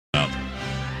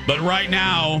But right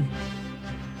now,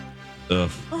 Oh,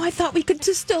 I thought we could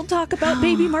just still talk about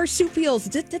baby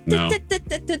marsupials. No.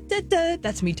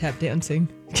 That's me tap dancing.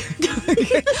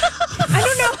 I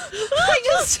don't know.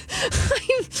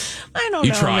 I don't know.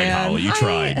 you tried, man. Holly. You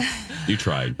tried. You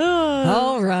tried.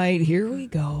 All right, here we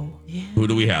go. Who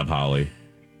do we have, Holly?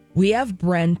 We have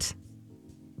Brent.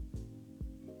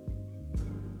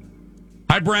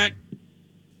 Hi, Brent.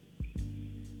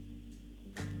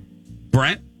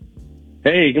 Brent?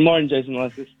 Hey, good morning, Jason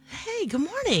Alexis. Hey, good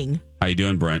morning. How you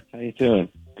doing, Brent? How you doing?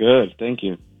 Good, thank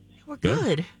you. We're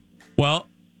good. Well,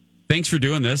 thanks for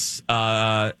doing this.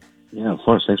 Yeah, of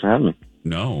course. Thanks for having me.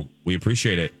 No, we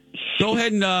appreciate it. Go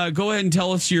ahead and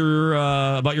tell us your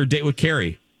about your date with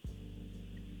Kerry.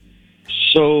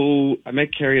 So I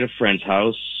met Kerry at a friend's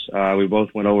house. We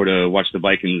both went over to watch the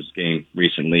Vikings game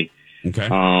recently. Okay.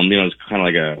 It's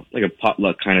kind of like a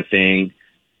potluck kind of thing.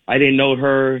 I didn't know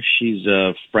her. She's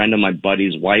a friend of my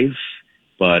buddy's wife,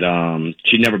 but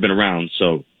she'd never been around.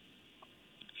 So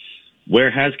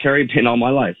where has Kerry been all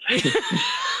my life?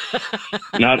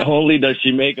 Not only does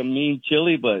she make a mean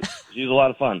chili, but she's a lot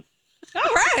of fun. All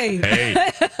right.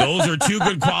 Hey, those are two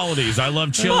good qualities. I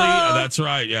love chili. That's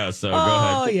right. Yeah. So go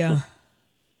ahead. Oh yeah.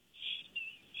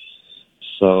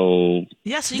 So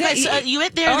Yeah, so you guys, you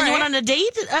went there All and you right. went on a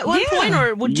date at one point,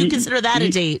 or would you consider that a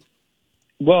date?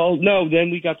 Well, no, then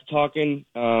we got to talking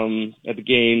at the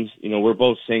game. We're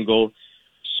both single.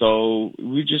 So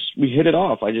we hit it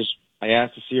off. I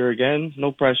asked to see her again.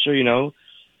 No pressure,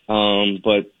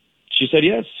 but she said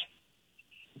yes.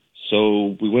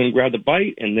 So we went and grabbed a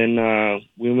bite, and then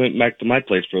we went back to my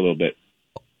place for a little bit.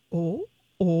 Oh.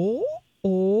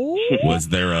 Was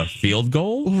there a field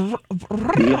goal?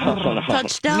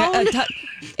 Touchdown?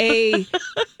 A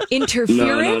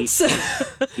interference?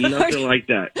 Nothing like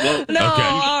that. Well, No, Okay.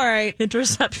 all right.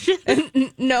 Interception?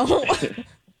 No.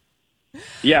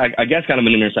 yeah, I guess kind of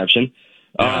an interception.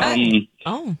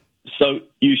 Oh. So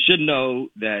you should know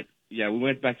that, yeah, we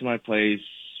went back to my place,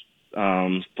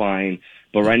 fine.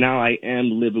 But right now I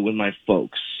am living with my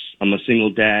folks. I'm a single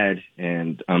dad,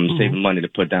 and I'm saving money to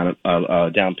put down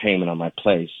a down payment on my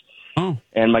place. Oh.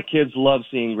 And my kids love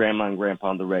seeing Grandma and Grandpa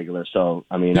on the regular. So,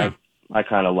 I mean, Yeah. I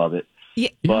kind of love it. Yeah.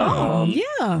 But,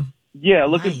 Yeah. yeah,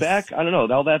 looking Nice. back, I don't know.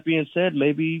 All that being said,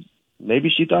 maybe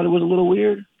she thought it was a little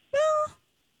weird.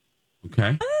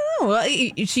 Okay. Oh, well,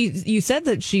 you said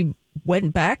that she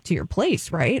went back to your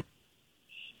place, right?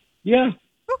 Yeah.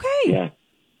 Okay. Yeah.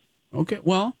 Okay.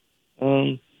 Well,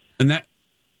 Um, and that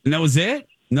was it.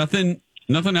 Nothing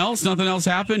else. Nothing else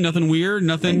happened. Nothing weird.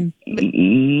 Nothing.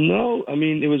 no, I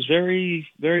mean, it was very,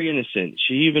 very innocent.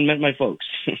 She even met my folks.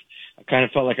 I kind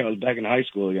of felt like I was back in high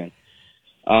school again.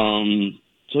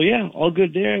 So yeah, all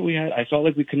good there. I felt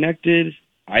like we connected.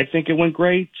 I think it went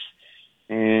great.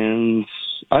 And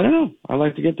I don't know. I'd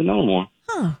like to get to know her more.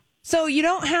 Huh. So you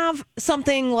don't have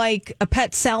something like a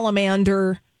pet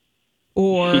salamander,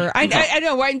 or I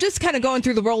know. I'm just kind of going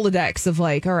through the Rolodex of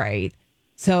like, all right.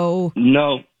 So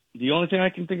No, the only thing I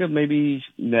can think of maybe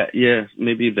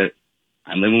that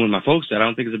I'm living with my folks. That I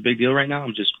don't think is a big deal right now.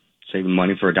 I'm just saving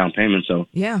money for a down payment. So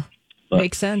yeah,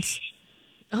 makes sense.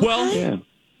 Okay. Well, yeah.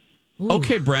 Ooh.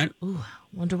 okay, Brent. Ooh,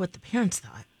 wonder what the parents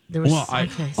thought. There was,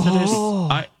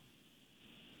 Well,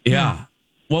 Yeah.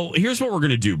 Well, here's what we're going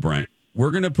to do, Brent.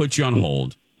 We're going to put you on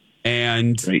hold.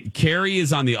 And Great. Kerry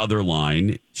is on the other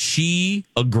line. She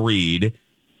agreed.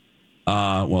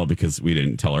 Because we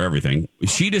didn't tell her everything.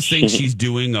 She just thinks she's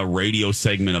doing a radio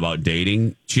segment about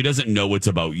dating. She doesn't know it's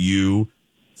about you.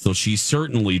 So she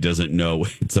certainly doesn't know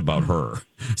it's about her.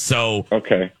 So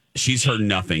Okay. she's heard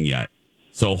nothing yet.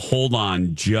 So hold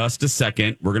on just a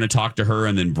second. We're going to talk to her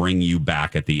and then bring you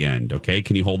back at the end. Okay.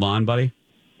 Can you hold on, buddy?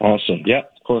 Awesome. Yeah,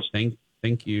 of course. Thank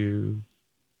you.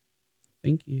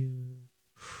 Thank you.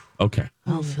 Okay. I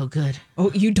don't feel good.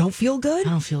 Oh, you don't feel good? I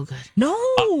don't feel good. No.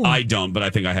 I don't, but I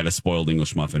think I had a spoiled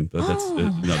English muffin. But that's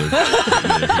neither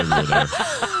here nor there.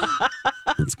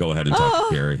 Let's go ahead and talk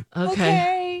to Kerry.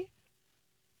 Okay.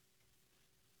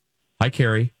 Hi,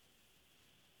 Kerry.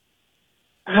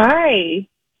 Hi.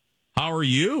 How are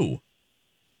you?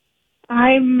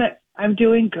 I'm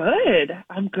doing good.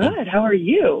 I'm good. How are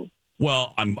you?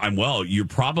 Well, I'm well. You're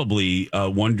probably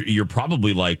You're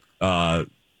probably like,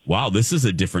 wow, this is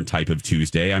a different type of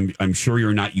Tuesday. I'm sure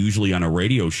you're not usually on a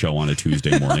radio show on a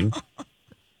Tuesday morning.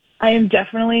 I am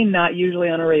definitely not usually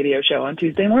on a radio show on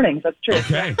Tuesday mornings. That's true.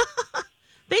 Okay.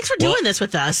 Thanks for doing this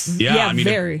with us. Yeah, I mean,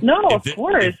 very. No, of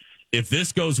course. If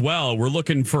this goes well, we're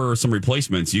looking for some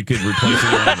replacements. You could replace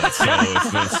any one of us. So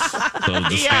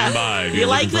just stand by. If You you're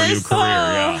like looking for a new this? career,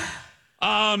 yeah.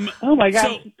 Oh my gosh,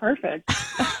 so- perfect.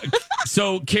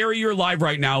 So, Kerry, you're live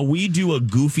right now. We do a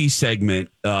goofy segment,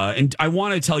 and I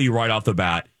want to tell you right off the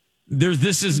bat,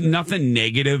 this is nothing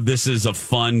negative. This is a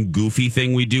fun, goofy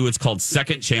thing we do. It's called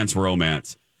Second Chance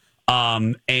Romance,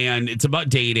 and it's about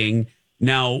dating.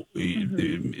 Now,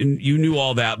 you knew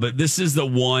all that, but this is the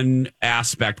one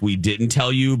aspect we didn't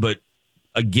tell you. But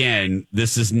again,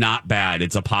 this is not bad.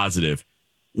 It's a positive.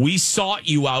 We sought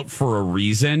you out for a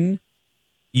reason.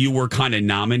 You were kind of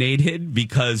nominated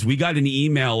because we got an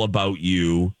email about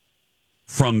you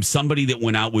from somebody that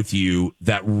went out with you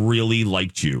that really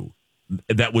liked you.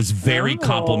 That was very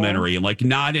complimentary and like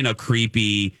not in a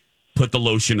creepy put the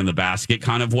lotion in the basket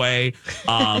kind of way.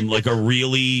 Like a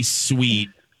really sweet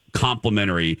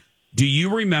complimentary. Do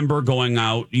you remember going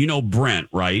out? You know Brent,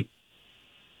 right?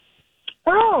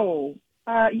 Oh,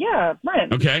 yeah,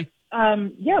 Brent. Okay.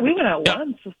 Yeah, we went out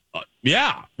once.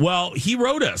 Yeah. Well, he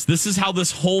wrote us. This is how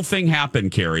this whole thing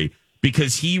happened, Kerry,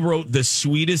 because he wrote the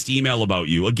sweetest email about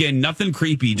you. Again, nothing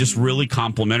creepy, just really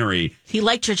complimentary. He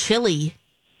liked your chili.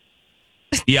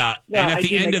 Yeah. Yeah, and at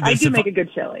the end of this, I do make a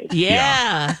good chili.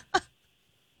 Yeah.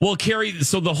 Well, Kerry,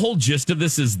 so the whole gist of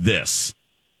this is this.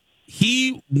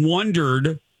 He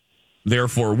wondered,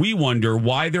 therefore we wonder,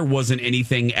 why there wasn't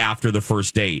anything after the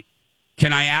first date.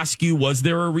 Can I ask you, was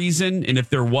there a reason? And if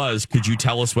there was, could you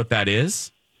tell us what that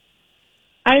is?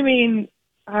 I mean,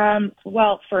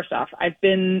 well, first off, I've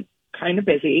been kind of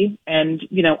busy. And,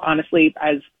 honestly,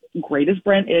 as great as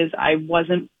Brent is, I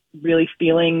wasn't really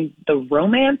feeling the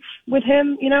romance with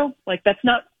him, Like, that's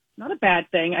not a bad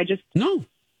thing. I just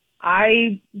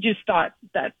thought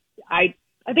that I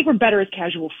think we're better as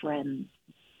casual friends.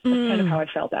 That's kind of how I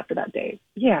felt after that date.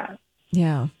 Yeah.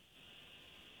 Yeah.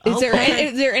 Is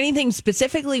there anything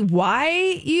specifically why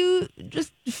you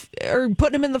just are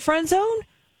putting him in the friend zone?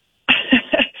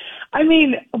 I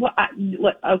mean, well,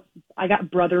 I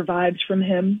got brother vibes from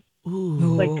him.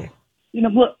 Ooh. Like,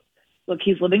 look,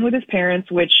 he's living with his parents,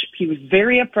 which he was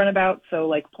very upfront about. So,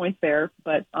 like, points there.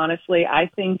 But honestly, I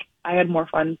think I had more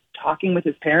fun talking with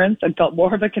his parents and felt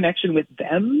more of a connection with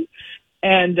them.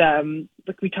 And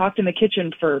we talked in the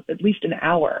kitchen for at least an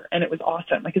hour, and it was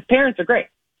awesome. Like, his parents are great.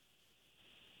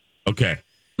 Okay.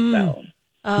 So,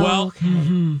 well,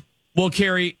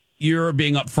 Kerry, you're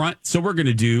being upfront, so we're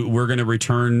going to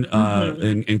return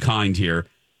in kind here.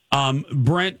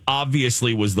 Brent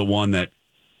obviously was the one that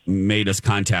made us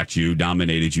contact you,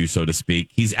 dominated you, so to speak.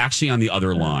 He's actually on the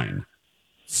other line.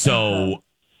 So,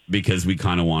 because we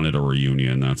kind of wanted a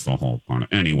reunion, that's the whole point.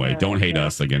 Anyway, don't hate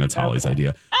us. Again, it's Holly's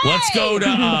idea. Let's go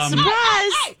to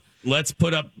surprise. Let's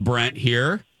put up Brent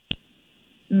here.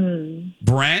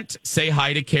 Brent, say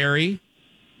hi to Kerry.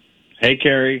 Hey,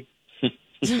 Kerry.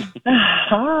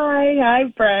 Hi,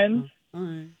 Brent.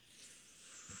 Hi.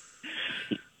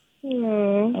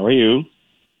 Oh. How are you?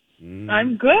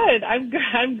 I'm good.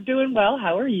 I'm doing well.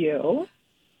 How are you?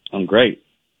 I'm great.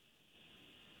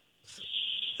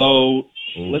 So,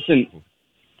 listen,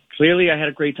 clearly I had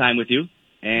a great time with you,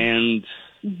 and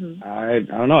I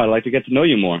don't know, I'd like to get to know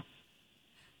you more.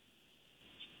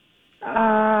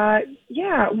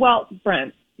 Yeah, well,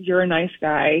 Brent, you're a nice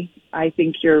guy. I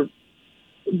think you're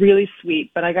really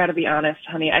sweet, but I gotta be honest,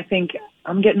 honey, I think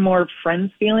I'm getting more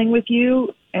friends feeling with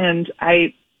you, and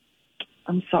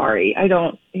I'm sorry. I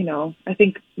don't, I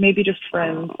think maybe just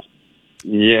friends.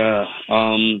 Yeah,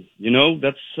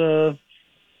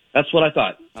 that's what I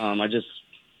thought. I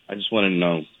just wanted to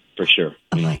know for sure.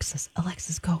 Alexis,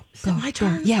 go. Is it my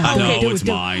turn? Yeah. No, okay, it's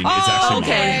mine. It's actually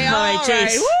okay. mine. All right,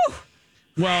 Jace. Woo.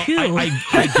 Well, I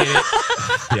get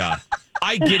it. Yeah,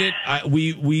 I get it.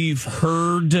 We've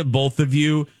heard both of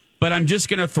you, but I'm just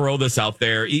going to throw this out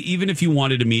there. Even if you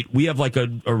wanted to meet, we have like a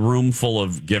room full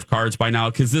of gift cards by now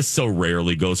because this so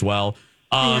rarely goes well.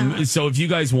 So if you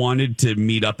guys wanted to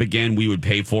meet up again, we would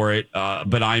pay for it.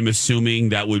 But I'm assuming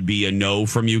that would be a no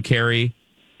from you, Kerry.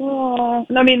 Oh,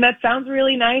 I mean, that sounds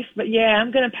really nice, but yeah,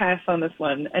 I'm going to pass on this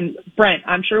one. And Brent,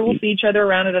 I'm sure we'll see each other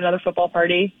around at another football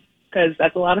party because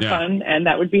that's a lot of fun and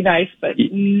that would be nice, but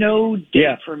no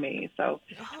date for me. So,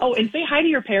 and say hi to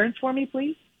your parents for me,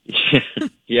 please.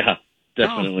 Yeah,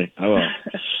 definitely. I will.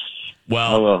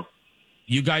 Well, I will.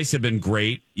 You guys have been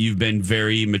great. You've been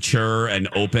very mature and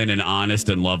open and honest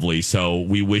and lovely. So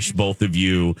we wish both of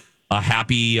you a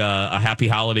happy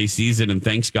holiday season. And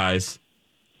thanks, guys.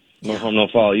 No harm, no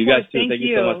foul. You guys too. Thank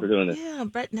you so much for doing this. Yeah,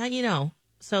 Brett, now you know.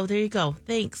 So there you go.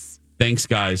 Thanks. Thanks,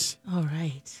 guys. All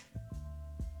right.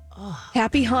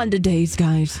 Happy Honda days,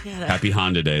 guys. Happy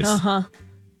Honda days.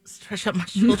 Stretch out my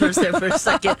shoulders there for a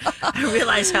second. I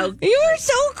realized how You were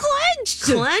so clenched.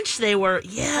 clenched they were.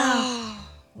 Yeah.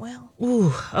 Well,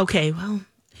 Ooh. Okay. Well,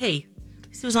 hey,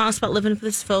 he was honest about living with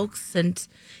his folks, and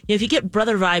if you get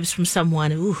brother vibes from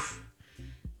someone, ooh,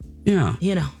 Yeah.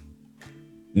 You know,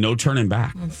 No turning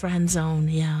back. friend zone.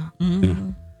 Yeah. Yeah.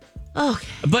 Okay.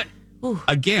 But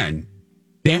again,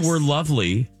 they were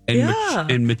lovely and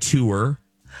and mature,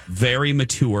 very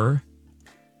mature,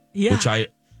 which I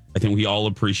think we all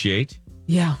appreciate.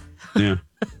 Yeah. Yeah.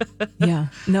 Yeah.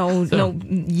 No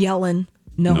yelling.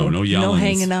 No yelling. No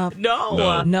hanging up.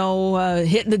 No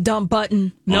hitting the dump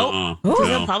button. Nope.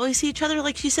 They'll probably see each other,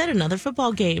 like she said, another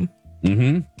football game.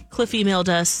 Mm-hmm. Cliff emailed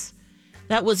us.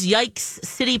 That was yikes,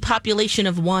 city population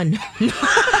of 1.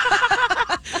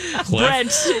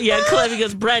 Brent. Yeah, Cliff. He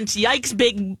goes, Brent, yikes,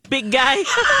 big guy.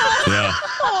 Yeah.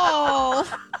 Oh.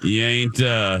 You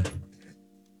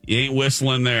ain't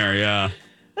whistling there, yeah.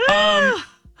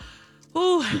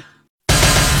 Ooh.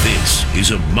 This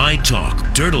is a My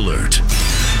Talk Dirt Alert.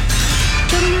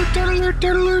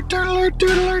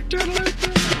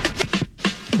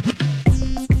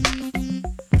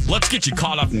 Let's get you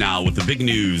caught up now with the big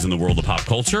news in the world of pop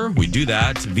culture. We do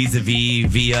that vis-a-vis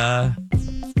via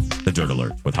the Dirt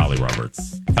Alert with Holly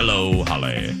Roberts. Hello,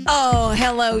 Holly. Oh,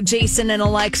 hello, Jason and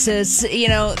Alexis. You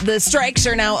know, the strikes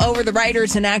are now over. The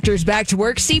writers and actors back to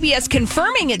work. CBS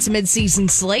confirming its mid-season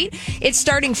slate. It's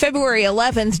starting February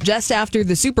 11th, just after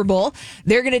the Super Bowl.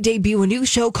 They're going to debut a new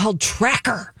show called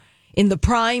Tracker in the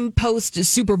prime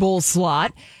post-Super Bowl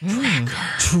slot.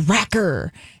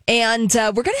 Tracker. And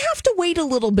we're going to have to wait a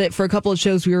little bit for a couple of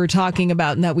shows we were talking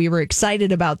about and that we were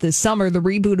excited about this summer. The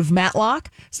reboot of Matlock,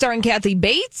 starring Kathy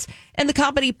Bates, and the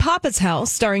comedy Papa's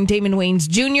House, starring Damon Wayans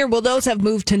Jr. Well, those have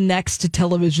moved to next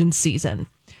television season.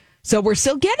 So we're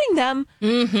still getting them.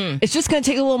 Mm-hmm. It's just going to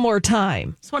take a little more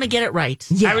time. Just want to get it right.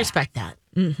 Yeah. I respect that.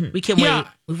 Mm-hmm. We can wait.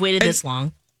 We've waited this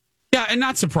long. Yeah, and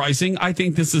not surprising. I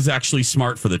think this is actually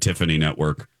smart for the Tiffany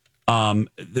Network.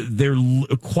 They're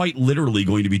quite literally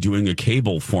going to be doing a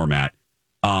cable format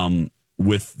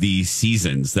with the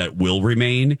seasons that will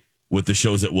remain, with the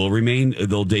shows that will remain.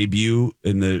 They'll debut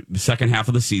in the second half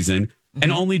of the season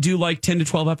and only do like 10 to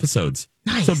 12 episodes.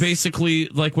 Nice. So basically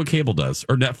like what cable does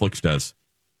or Netflix does,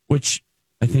 which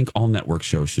I think all network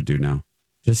shows should do now.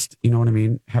 Just, you know what I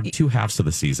mean? Have two halves of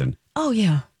the season. Oh,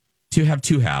 yeah. To have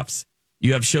two halves.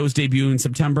 You have shows debut in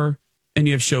September and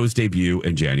you have shows debut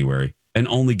in January. And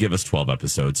only give us 12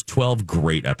 episodes, 12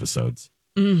 great episodes.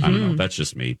 Mm-hmm. I don't know. That's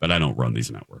just me, but I don't run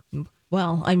these networks.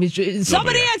 Well, I mean,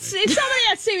 somebody at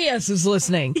CBS is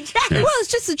listening. Yes. Well, it's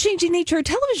just the changing nature of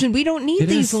television. We don't need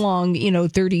these long,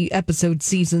 30-episode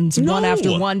seasons, one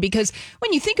after one, because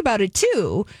when you think about it,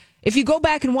 too, if you go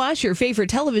back and watch your favorite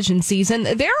television season,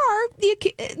 there are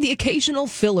the occasional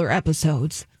filler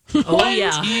episodes. Oh,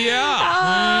 yeah.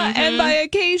 Yeah. And by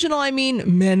occasional, I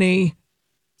mean many.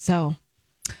 So...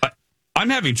 I'm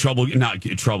having trouble. Not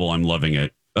trouble. I'm loving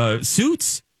it.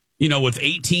 Suits, with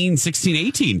 18, 16,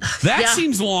 18. That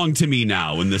seems long to me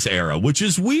now in this era, which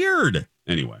is weird.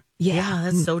 Anyway. Yeah,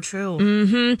 that's so true.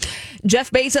 Mm-hmm. Jeff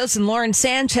Bezos and Lauren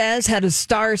Sanchez had a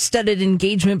star-studded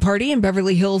engagement party in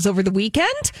Beverly Hills over the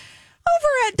weekend over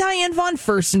at Diane von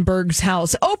Furstenberg's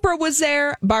house. Oprah was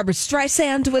there. Barbara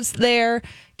Streisand was there.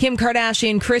 Kim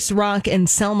Kardashian, Chris Rock, and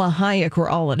Selma Hayek were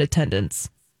all in attendance.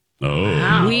 Oh,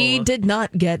 wow. We did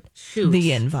not get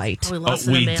the invite.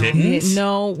 We didn't?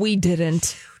 No, we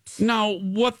didn't. Now,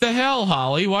 what the hell,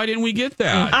 Holly? Why didn't we get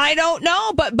that? I don't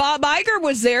know, but Bob Iger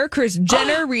was there. Kris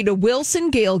Jenner, Rita Wilson,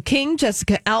 Gayle King,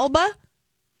 Jessica Alba.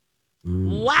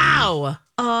 Wow.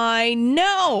 I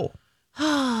know.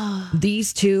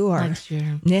 These two are... Next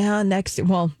year. Yeah, next year.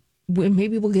 Well,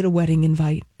 maybe we'll get a wedding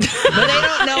invite. But they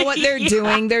don't know what they're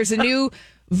doing. There's a new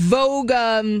Vogue...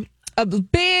 a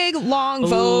big, long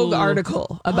Vogue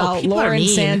article about Lauren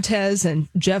Sanchez and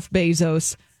Jeff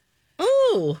Bezos.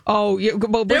 Ooh. Oh, yeah.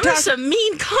 Well, there were some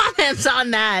mean comments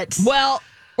on that. Well,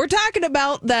 we're talking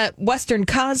about that Western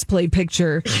cosplay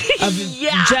picture of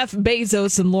Jeff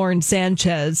Bezos and Lauren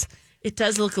Sanchez. It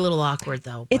does look a little awkward,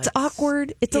 though. It's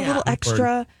awkward. It's a little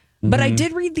extra. Mm-hmm. But I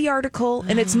did read the article,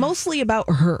 and it's mostly about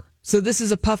her. So this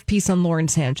is a puff piece on Lauren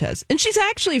Sanchez. And she's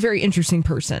actually a very interesting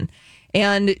person.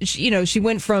 And, she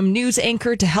went from news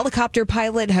anchor to helicopter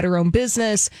pilot, had her own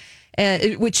business,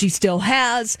 which she still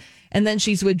has. And then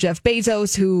she's with Jeff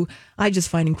Bezos, who I just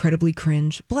find incredibly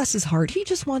cringe. Bless his heart. He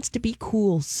just wants to be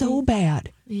cool so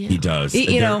bad. Yeah. He does.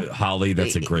 Holly,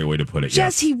 that's a great way to put it.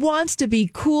 Yes, he wants to be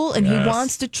cool and he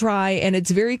wants to try. And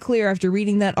it's very clear after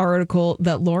reading that article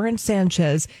that Lauren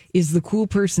Sanchez is the cool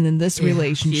person in this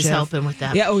relationship. She's helping with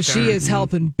that. Yeah, she is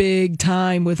helping big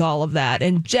time with all of that.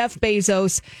 And Jeff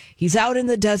Bezos, he's out in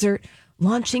the desert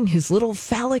launching his little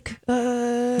phallic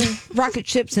rocket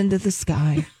ships into the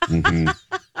sky. Mm-hmm.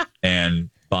 And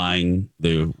buying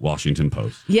the Washington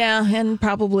Post. Yeah, and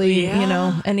probably,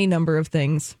 any number of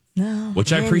things. No.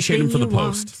 Which I appreciate him for the Anything you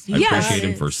post. want. I Yes. appreciate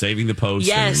him for saving the post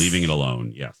and leaving it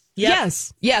alone. Yes. Yep.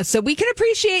 Yes. So we can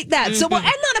appreciate that. So we'll end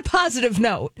on a positive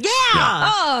note. Yeah.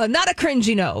 Oh, not a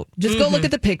cringy note. Just go look at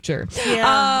the picture.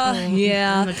 Yeah.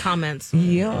 Yeah. In the comments.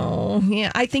 Yeah.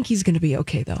 I think he's going to be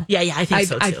okay, though. Yeah, I think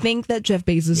so, too. I think that Jeff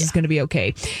Bezos is going to be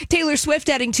okay. Taylor Swift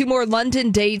adding 2 more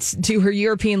London dates to her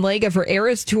European leg of her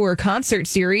Eras Tour concert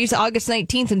series, August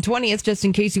 19th and 20th, just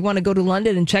in case you want to go to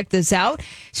London and check this out.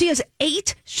 She has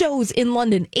 8 shows in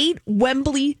London, 8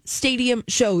 Wembley Stadium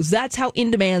shows. That's how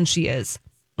in demand she is.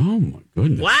 Oh, my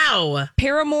goodness. Wow.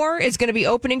 Paramore is going to be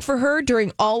opening for her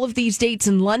during all of these dates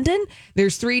in London.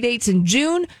 There's 3 dates in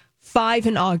June, 5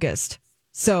 in August.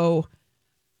 So,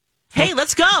 Hey,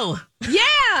 let's go.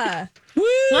 yeah,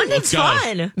 London's Let's go.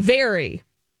 fun. very.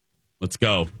 Let's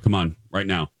go. Come on, right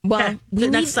now. Well, Okay,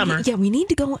 next summer. Yeah, we need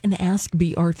to go and ask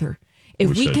B. Arthur if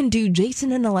We we should. can do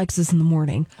Jason and Alexis in the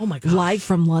morning. Oh, my gosh. Live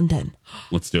from London.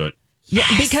 Let's do it. Yeah,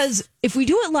 because if we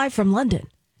do it live from London,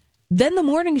 then the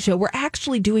morning show, we're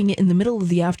actually doing it in the middle of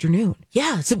the afternoon.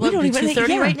 Yeah. So we don't even 2:30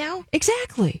 yeah, right now?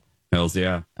 Exactly. Hells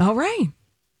yeah. All right.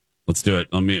 Let's do it.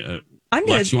 Let me. I'm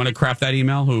gonna- Lex, you want to craft that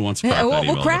email? Who wants to craft that Well,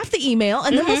 email? we'll craft the email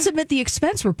and then we'll submit the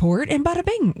expense report, and bada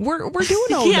bing, we're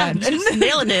doing all Yeah, that. just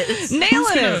nailing it. Nailing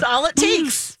it. That's all it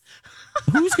takes.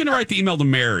 Who's going to write the email to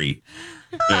Mary?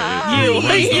 You.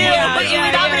 Yeah, but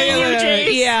we nominate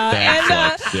you, Jace. Yeah. Thanks, And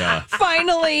Lex. Yeah.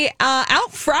 finally,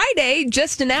 out Friday,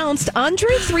 just announced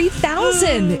Andre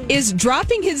 3000 is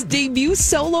dropping his debut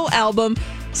solo album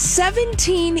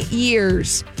 17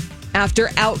 years after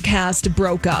Outkast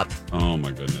broke up. Oh,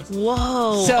 my goodness.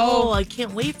 Whoa. So- I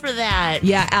can't wait for that.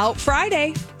 Yeah, out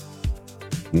Friday.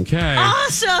 Okay.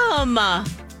 Awesome.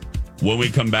 When we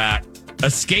come back,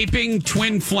 escaping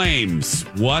twin flames.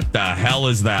 What the hell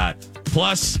is that?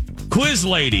 Plus, quiz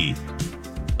lady.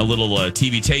 A little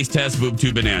TV taste test, Boob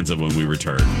Tube Bonanza when we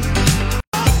return.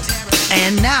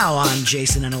 And now on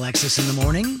Jason and Alexis in the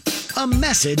Morning, a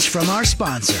message from our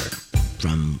sponsor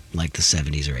from like the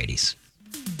 70s or 80s.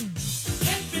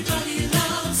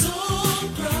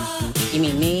 You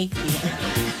mean me?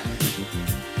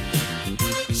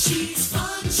 She's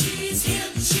fun, she's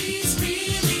hip, she's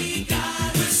really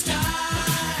got her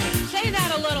style. Say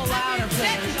that a little louder,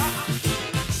 please.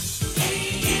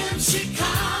 AM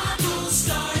Chicago,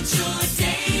 start your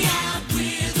day out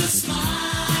with a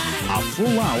smile. A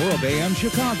full hour of AM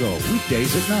Chicago,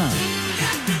 weekdays at 9.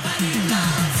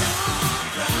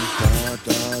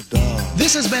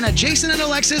 This has been a Jason and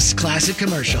Alexis classic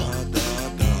commercial.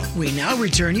 We now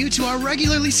return you to our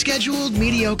regularly scheduled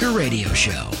mediocre radio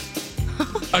show.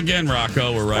 Again,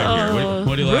 Rocco, we're right here.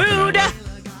 What are you laughing Rude. at?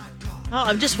 Oh,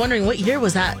 I'm just wondering, what year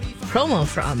was that promo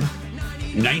from?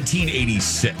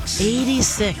 1986.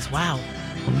 86. Wow.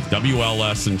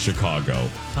 WLS in Chicago.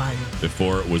 Fun.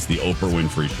 Before it was the Oprah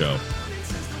Winfrey Show.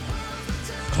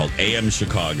 Called AM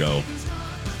Chicago.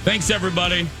 Thanks,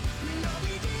 everybody.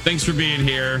 Thanks for being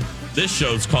here. This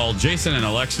show's called Jason and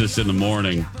Alexis in the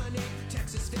Morning.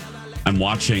 I'm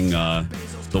watching the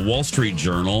Wall Street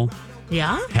Journal.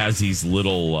 Yeah? Has these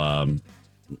little,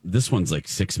 this one's like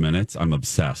 6 minutes. I'm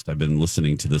obsessed. I've been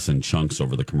listening to this in chunks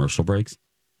over the commercial breaks.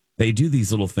 They do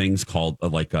these little things called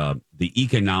the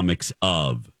economics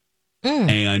of.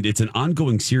 And it's an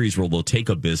ongoing series where they'll take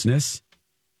a business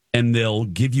and they'll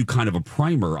give you kind of a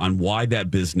primer on why that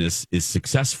business is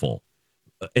successful.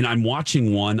 And I'm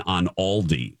watching one on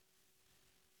Aldi.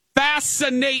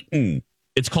 Fascinating.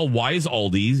 It's called Why is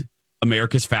Aldi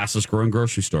America's Fastest Growing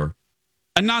Grocery Store?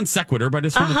 A non sequitur, but I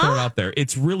just want to throw it out there.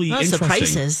 It's really That's interesting. the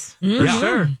prices. Yeah.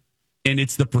 Sure. And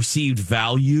it's the perceived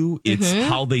value. It's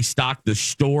how they stock the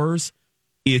stores.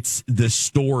 It's the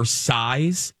store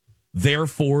size.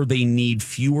 Therefore, they need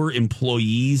fewer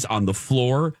employees on the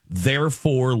floor.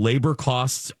 Therefore, labor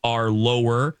costs are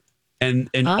lower. And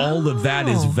all of that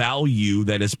is value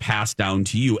that is passed down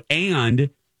to you.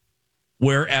 And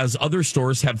whereas other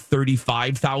stores have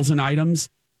 35,000 items,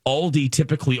 Aldi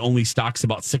typically only stocks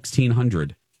about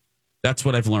 1,600. That's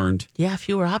what I've learned Yeah,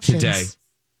 fewer options. today.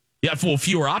 Yeah, well,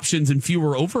 fewer options and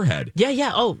fewer overhead.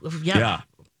 Yeah. Oh, yeah. Yeah.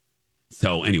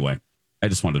 So anyway, I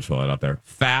just wanted to throw that out there.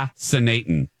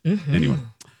 Fascinating. Anyway,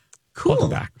 Cool.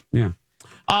 welcome back. Yeah.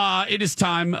 It is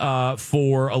time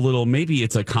for a little, maybe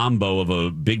it's a combo of a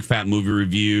big fat movie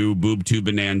review, Boob Tube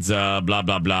Bonanza, blah,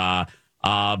 blah, blah.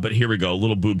 But here we go. A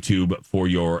little Boob Tube for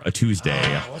your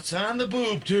Tuesday. What's on the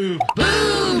Boob Tube?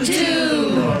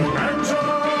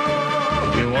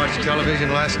 You watched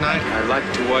television last night? I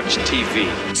like to watch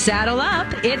TV. Saddle up,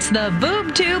 it's the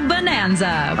Boob Tube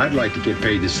Bonanza I'd like to get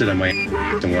paid to sit on my and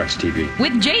watch TV.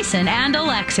 with Jason and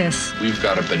Alexis. We've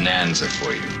got a bonanza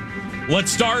for you. let's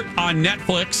start on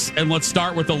Netflix, and let's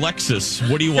start with Alexis.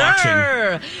 What are you watching?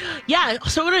 Sure. Yeah,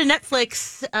 so I went to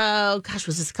Netflix,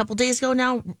 was this a couple days ago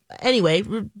now? Anyway,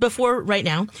 before right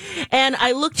now. And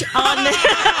I looked on...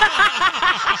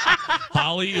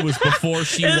 Holly, it was before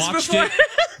she watched it.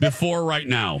 Before right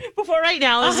now. Before right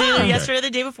now. It was either yesterday or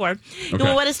the day before. Okay.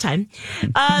 Well, what is time?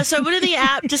 So I went to the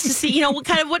app just to see,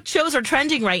 what shows are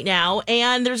trending right now.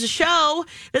 And there's a show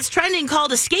that's trending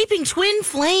called Escaping Twin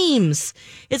Flames.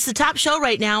 It's the top show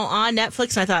right now on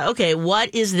Netflix. And I thought, okay,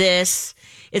 what is this?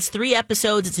 It's 3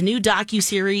 episodes. It's a new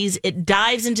docuseries. It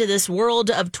dives into this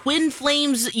world of Twin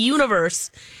Flames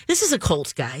universe. This is a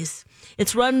cult, guys.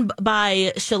 It's run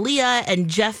by Shalia and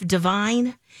Jeff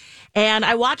Devine. And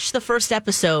I watched the first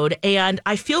episode, and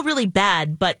I feel really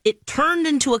bad, but it turned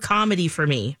into a comedy for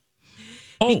me.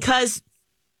 Because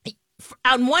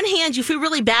on one hand, you feel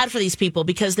really bad for these people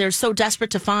because they're so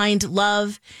desperate to find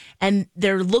love, and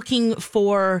they're looking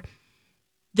for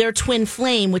their twin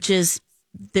flame, which is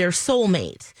their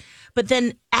soulmate. But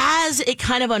then as it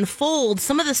kind of unfolds,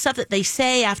 some of the stuff that they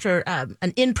say after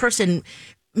an in-person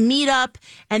meetup,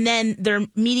 and then they're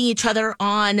meeting each other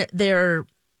on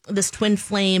this twin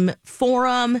flame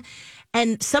forum,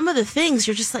 and some of the things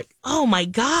you're just like, oh my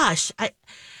gosh,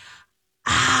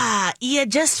 you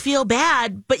just feel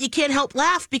bad, but you can't help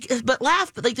laugh but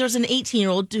like there's an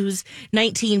 18-year-old who's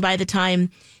 19 by the time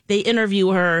they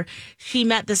interview her. She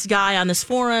met this guy on this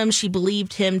forum. She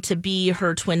believed him to be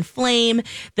her twin flame.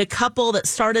 The couple that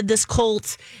started this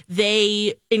cult,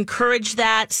 they encouraged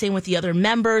that, same with the other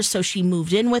members, so she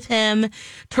moved in with him.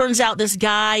 Turns out this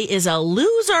guy is a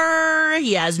loser.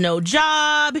 He has no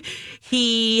job.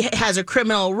 He has a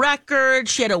criminal record.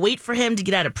 She had to wait for him to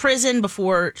get out of prison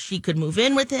before she could move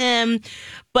in with him.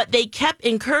 But they kept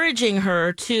encouraging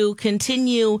her to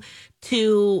continue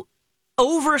to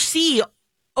oversee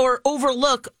or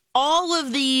overlook all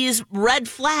of these red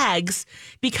flags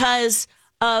because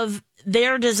of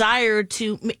their desire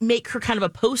to make her kind of a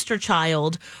poster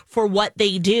child for what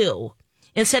they do.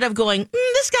 Instead of going,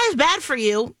 this guy's bad for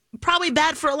you, probably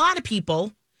bad for a lot of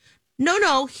people.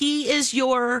 No, he is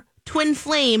your twin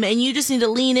flame, and you just need to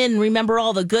lean in and remember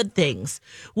all the good things,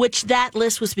 which that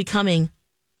list was becoming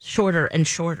shorter and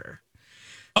shorter.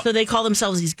 So they call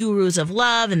themselves these gurus of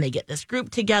love, and they get this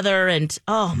group together, and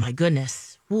oh my goodness.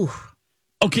 Whew.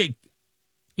 Okay.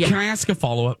 Yeah. Can I ask a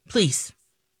follow-up? Please.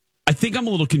 I think I'm a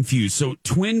little confused. So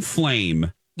Twin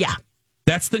Flame. Yeah.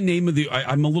 That's the name of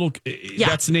I'm a little,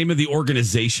 that's the name of the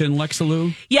organization,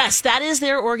 Lexaloo? Yes, that is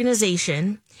their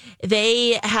organization.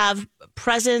 They have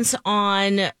presence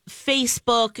on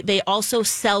Facebook. They also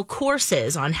sell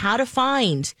courses on how to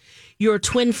find your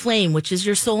twin flame, which is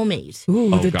your soulmate.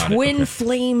 Ooh, the Twin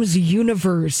Flames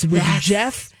universe with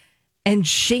Jeff and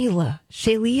Shayla.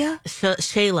 Shayla?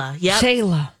 Yep.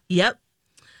 Shayla. Yep.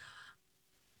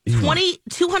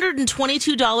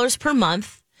 $222 per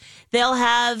month. They'll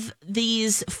have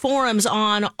these forums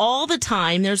on all the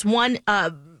time. There's one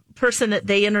person that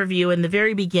they interview in the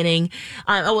very beginning.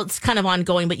 It's kind of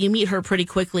ongoing, but you meet her pretty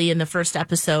quickly in the first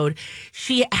episode.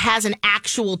 She has an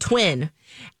actual twin,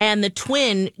 and the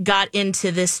twin got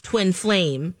into this twin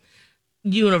flame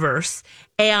universe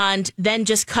and then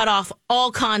just cut off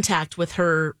all contact with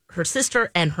her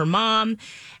sister and her mom.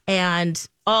 And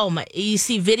you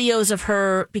see videos of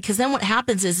her, because then what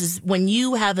happens is when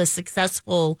you have a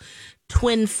successful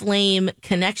twin flame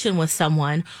connection with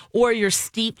someone, or you're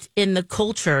steeped in the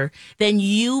culture, then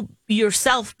you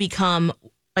yourself become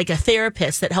like a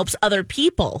therapist that helps other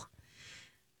people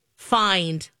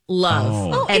find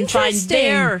love and find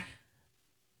their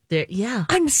yeah.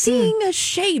 I'm seeing a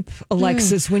shape,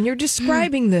 Alexis, when you're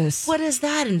describing this. What is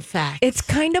that, in fact? It's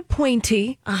kind of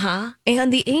pointy. Uh-huh.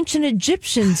 And the ancient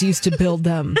Egyptians used to build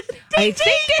them. I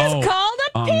think it's called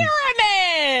a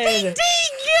pyramid. Ding,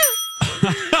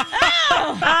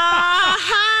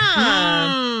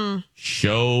 ding,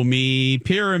 Show me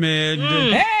pyramid.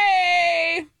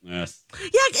 Hey! Yes.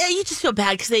 Yeah, you just feel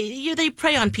bad because they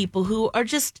prey on people who are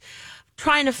just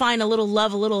trying to find a little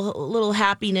love, a little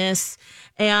happiness.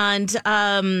 And,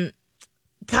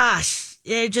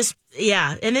 it just,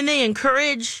 yeah. And then they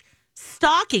encourage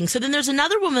stalking. So then there's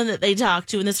another woman that they talk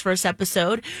to in this first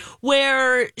episode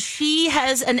where she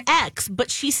has an ex,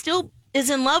 but she still is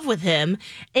in love with him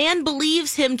and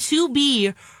believes him to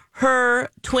be her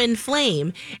twin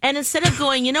flame. And instead of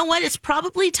going, you know what, it's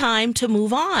probably time to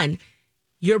move on.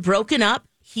 You're broken up.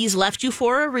 He's left you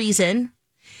for a reason.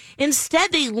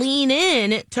 Instead, they lean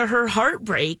in to her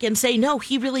heartbreak and say, no,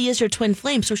 he really is your twin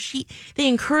flame. So they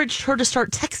encouraged her to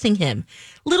start texting him.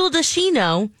 Little does she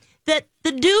know that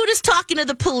the dude is talking to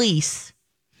the police.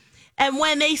 And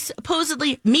when they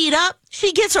supposedly meet up,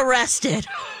 she gets arrested.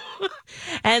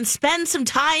 and spend some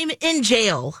time in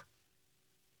jail.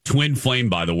 Twin Flame,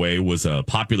 by the way, was a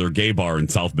popular gay bar in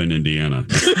South Bend, Indiana.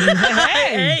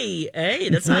 Hey,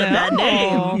 that's not a bad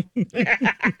name.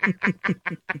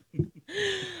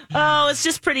 Oh, it's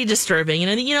just pretty disturbing.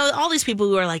 And, all these people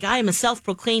who are like, I am a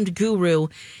self-proclaimed guru.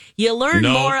 You learn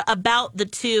more about the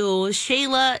two.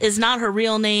 Shayla is not her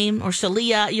real name, or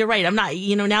Shalia. You're right. I'm not,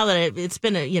 now that it's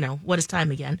been what is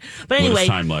time again? But anyway. What is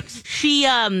time, Lex? She,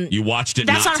 you watched it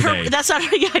that's not today. That's not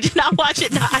her. Yeah, I did not watch it.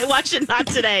 I watched it not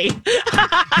today.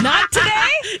 Not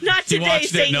today? Not She today, watched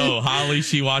Satan. it. No, Holly,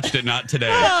 she watched it not today.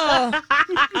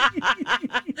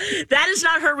 That is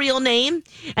not her real name.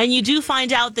 And you do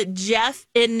find out that Jeff,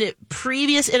 in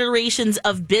previous iterations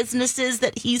of businesses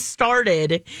that he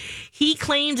started, he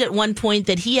claimed at one point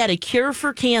that he had a cure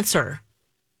for cancer.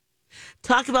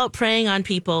 Talk about preying on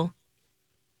people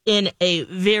in a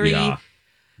very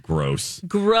gross.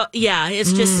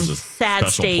 It's just There's a sad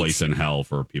special state. place in hell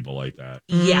for people like that.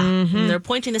 Yeah. And they're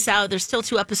pointing this out. There's still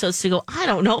 2 episodes to go. I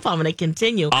don't know if I'm going to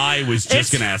continue. I was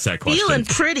just going to ask that question. Feeling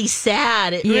pretty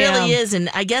sad. It really is. And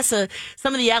I guess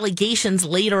some of the allegations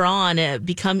later on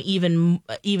become even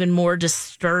more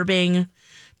disturbing,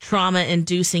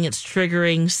 trauma-inducing. It's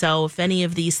triggering. So if any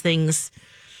of these things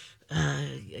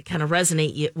kind of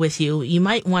resonate with you, you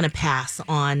might want to pass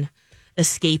on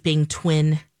escaping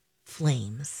twin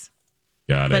flames.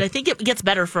 Got it. But I think it gets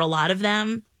better for a lot of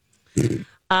them.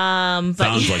 Sounds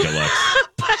like it, Lex.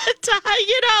 But,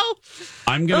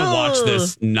 I'm going to watch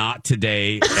this not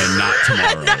today and not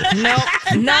tomorrow. No,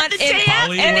 not in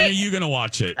Holly, when are you going to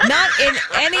watch it? Not in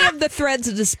any of the threads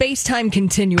of the space-time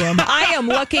continuum. I am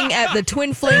looking at the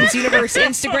Twin Flames Universe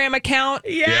Instagram account.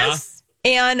 Yes.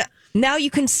 And now you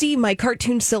can see my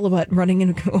cartoon silhouette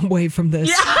running away from this.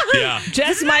 Yeah.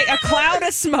 Just a cloud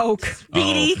of smoke.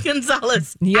 Speedy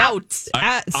Gonzalez. Out.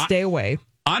 I- Stay away.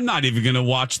 I'm not even going to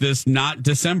watch this not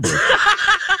December.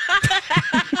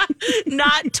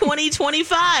 Not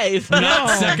 2025. Not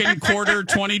second quarter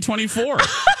 2024.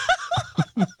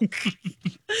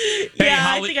 Yeah,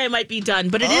 Holly- I think I might be done.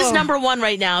 But it is number 1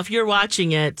 right now. If you're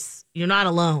watching it, you're not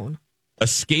alone.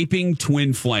 Escaping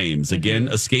Twin Flames. Again,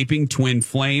 Escaping Twin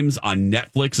Flames on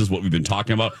Netflix is what we've been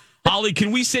talking about. Holly,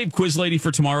 can we save Quiz Lady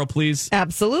for tomorrow, please?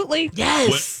 Absolutely.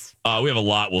 Yes. We have a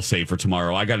lot we'll save for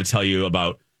tomorrow. I got to tell you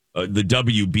about the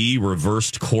WB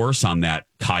reversed course on that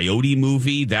Coyote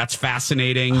movie. That's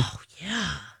fascinating. Oh,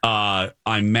 yeah.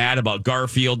 I'm mad about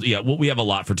Garfield. Yeah, well, we have a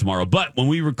lot for tomorrow. But when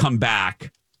we come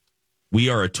back, we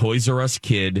are a Toys R Us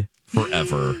kid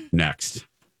forever. Next.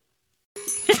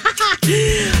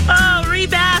 Oh,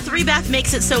 Rebath. Rebath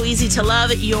makes it so easy to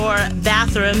love your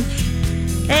bathroom.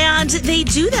 And they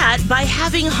do that by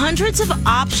having hundreds of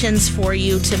options for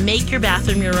you to make your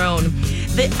bathroom your own.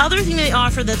 The other thing they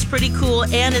offer that's pretty cool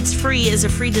and it's free is a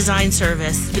free design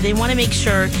service. They want to make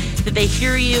sure that they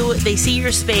hear you, they see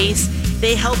your space,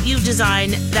 they help you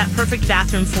design that perfect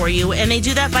bathroom for you. And they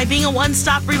do that by being a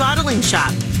one-stop remodeling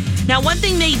shop. Now, one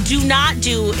thing they do not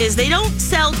do is they don't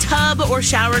sell tub or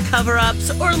shower cover-ups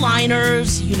or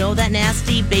liners. You know that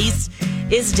nasty base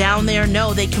is down there.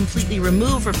 No, they completely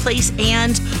remove, replace,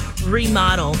 and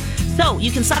remodel. So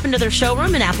you can stop into their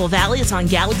showroom in Apple Valley. It's on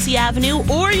Galaxy Avenue.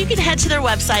 Or you can head to their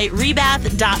website,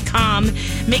 rebath.com.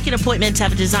 Make an appointment to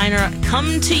have a designer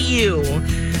come to you.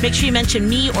 Make sure you mention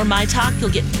me or My Talk. You'll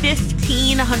get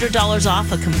 $1,500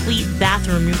 off a complete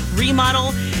bathroom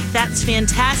remodel. That's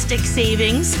fantastic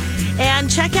savings.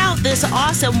 And check out this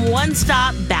awesome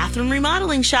one-stop bathroom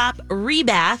remodeling shop,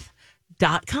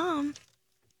 rebath.com.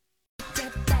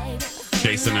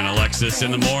 Jason and Alexis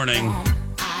in the morning.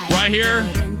 Right here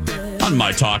on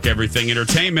My Talk Everything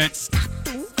Entertainment.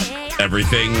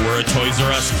 Everything. We're a Toys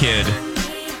R Us kid.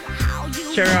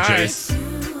 Sure are. Jace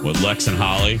with Lex and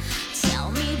Holly.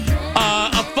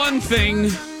 A fun thing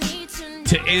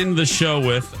to end the show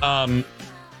with.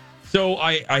 So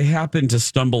I happened to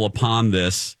stumble upon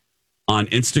this on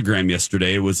Instagram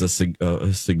yesterday. It was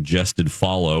a suggested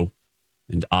follow,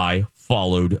 and I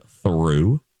followed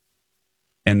through.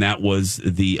 And that was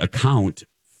the account,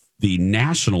 the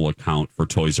national account for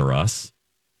Toys R Us,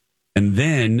 and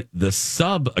then the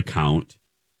sub account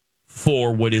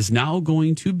for what is now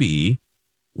going to be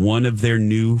one of their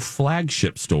new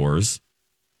flagship stores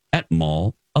at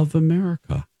Mall of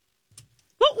America.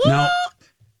 Now,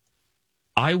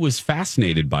 I was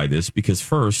fascinated by this because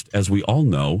first, as we all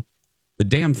know, the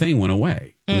damn thing went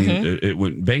away. I mean, it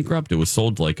went bankrupt. It was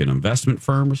sold to like an investment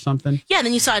firm or something. Yeah, and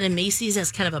then you saw it in Macy's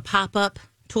as kind of a pop-up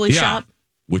toy shop.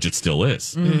 Which it still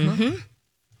is.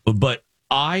 But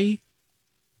I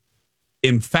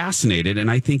am fascinated,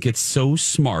 and I think it's so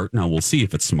smart. Now, we'll see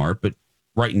if it's smart, but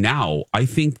right now, I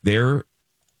think their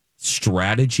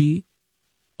strategy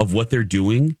of what they're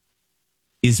doing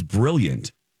is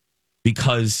brilliant,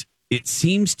 because it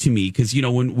seems to me, because, you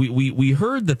know, when we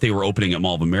heard that they were opening at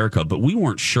Mall of America, but we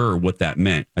weren't sure what that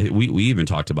meant. We even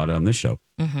talked about it on this show.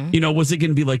 You know, was it going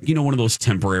to be like, you know, one of those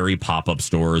temporary pop-up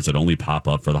stores that only pop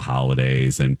up for the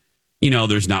holidays, and, you know,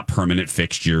 there's not permanent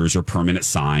fixtures or permanent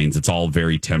signs. It's all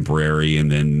very temporary,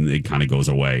 and then it kind of goes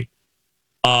away.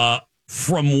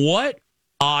 From what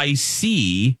I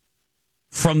see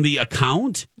from the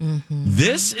account,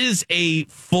 this is a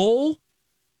full,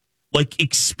 like,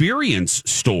 experience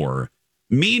store,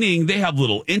 meaning they have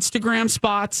little Instagram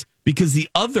spots, because the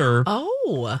other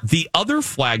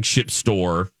flagship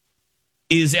store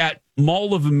is at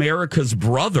Mall of America's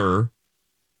brother,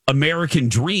 American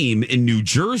Dream, in New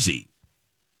Jersey.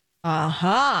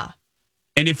 And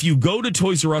if you go to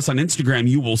Toys R Us on Instagram,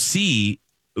 you will see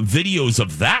videos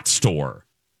of that store.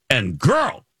 And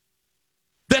girl,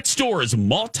 that store is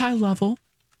multi-level.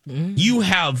 You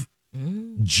have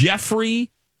Jeffrey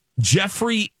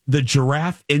the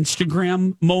giraffe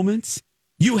Instagram moments.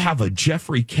 You have a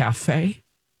Jeffrey cafe.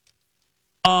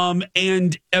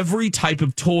 And every type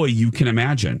of toy you can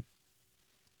imagine.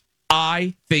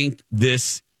 I think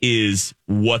this is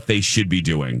what they should be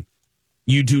doing.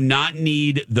 You do not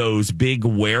need those big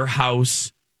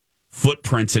warehouse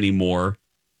footprints anymore.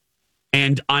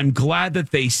 And I'm glad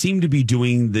that they seem to be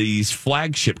doing these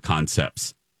flagship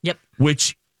concepts.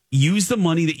 Which use the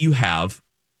money that you have.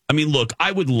 I mean, look,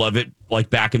 I would love it like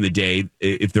back in the day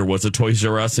if there was a Toys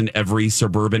R Us in every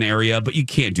suburban area, but you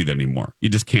can't do that anymore. You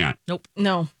just can't.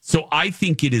 No. So I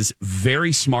think it is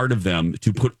very smart of them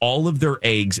to put all of their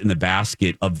eggs in the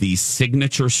basket of these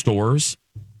signature stores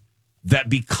that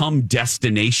become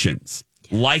destinations,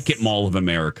 like at Mall of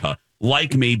America,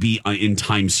 like maybe in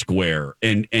Times Square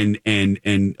and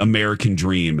American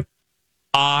Dream.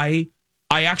 I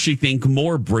actually think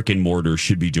more brick and mortar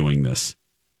should be doing this.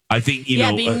 I think, you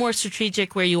know, being more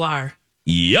strategic where you are.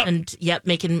 And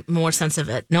making more sense of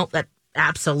it. Nope, that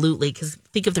absolutely. Because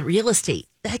think of the real estate.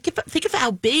 Think of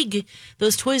how big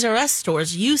those Toys R Us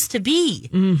stores used to be.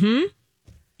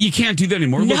 You can't do that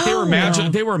anymore. No.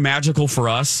 Look, they were magical for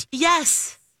us.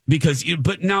 Yes.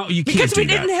 But now you can't because do we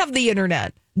that. didn't have the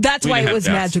internet. That's why it was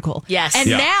magical. Yes. And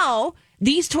now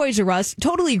these Toys R Us,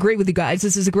 totally agree with you guys.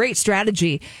 This is a great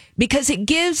strategy because it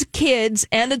gives kids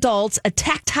and adults a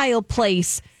tactile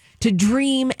place to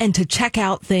dream and to check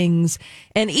out things.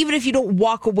 And even if you don't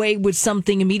walk away with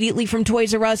something immediately from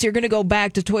Toys R Us, you're going to go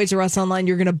back to Toys R Us online.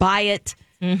 You're going to buy it.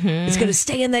 It's going to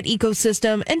stay in that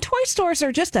ecosystem. And toy stores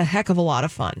are just a heck of a lot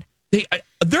of fun.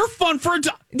 They're fun for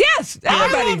yes,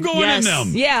 everybody. I love going in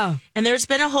them. Yeah. And there's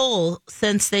been a hole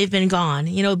since they've been gone.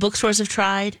 You know, bookstores have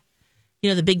tried. You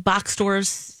know, the big box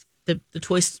stores, the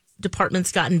toy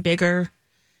department's gotten bigger.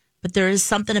 But there is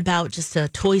something about just a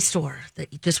toy store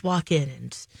that you just walk in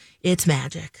and it's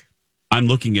magic. I'm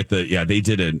looking at they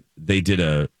did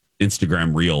a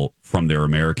Instagram reel from their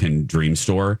American Dream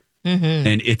store,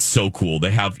 and it's so cool. They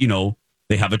have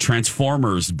a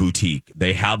Transformers boutique,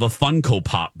 they have a Funko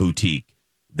Pop boutique,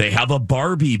 they have a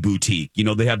Barbie boutique. You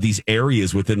know, they have these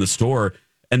areas within the store,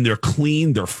 and they're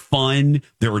clean, they're fun,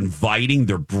 they're inviting,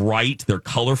 they're bright, they're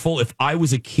colorful. If I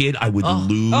was a kid, I would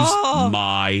lose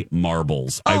my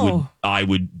marbles. I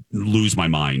would lose my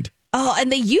mind. Oh,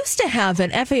 and they used to have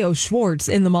an FAO Schwartz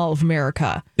in the Mall of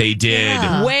America. They did.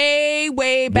 Yeah.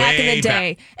 Way back in the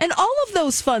day. And all of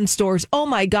those fun stores, oh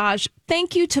my gosh,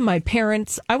 thank you to my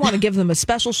parents. I want to give them a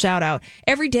special shout out.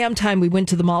 Every damn time we went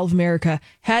to the Mall of America,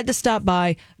 had to stop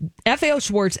by FAO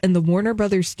Schwartz and the Warner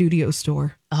Brothers Studio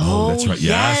store. Oh, that's right.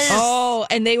 Yes. Oh,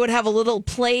 and they would have a little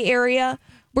play area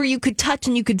where you could touch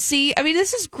and you could see. I mean,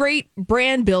 this is great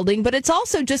brand building, but it's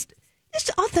also just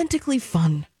authentically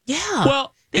fun. Yeah.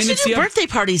 Well, they should do birthday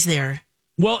parties there.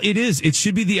 Well, it is. It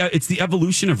should be it's the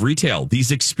evolution of retail.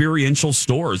 These experiential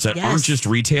stores that aren't just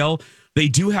retail. They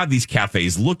do have these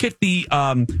cafes. Look at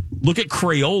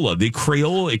Crayola, the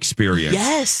Crayola experience.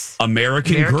 Yes.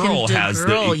 American Girl has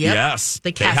yes.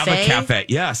 The cafe. They have a cafe.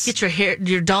 Yes. Get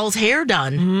your doll's hair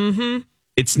done. Mm-hmm.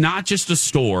 It's not just a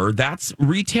store. That's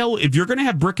retail. If you're going to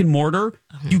have brick and mortar,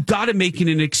 you got to make it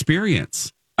an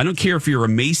experience. I don't care if you're a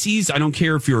Macy's. I don't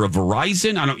care if you're a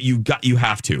Verizon. You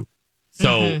have to.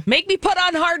 So make me put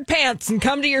on hard pants and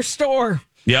come to your store.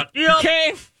 Yep.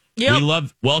 Okay.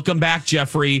 Yep. Welcome back,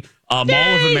 Jeffrey.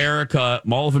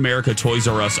 Mall of America Toys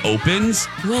R Us opens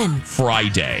when?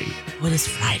 Friday. What is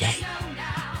Friday?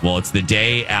 Well, it's the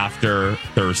day after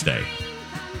Thursday.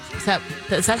 Is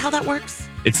that how that works?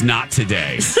 It's not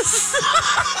today.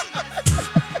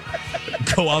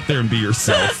 Go out there and be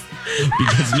yourself.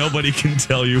 because nobody can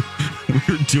tell you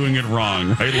we're doing it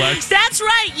wrong, right, Lex? That's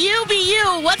right. You be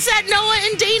you. What's that, Noah,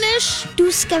 in Danish?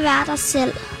 Du skal være dig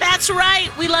selv. That's right.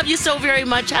 We love you so very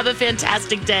much. Have a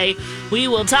fantastic day. We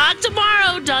will talk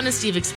tomorrow. Donna Steve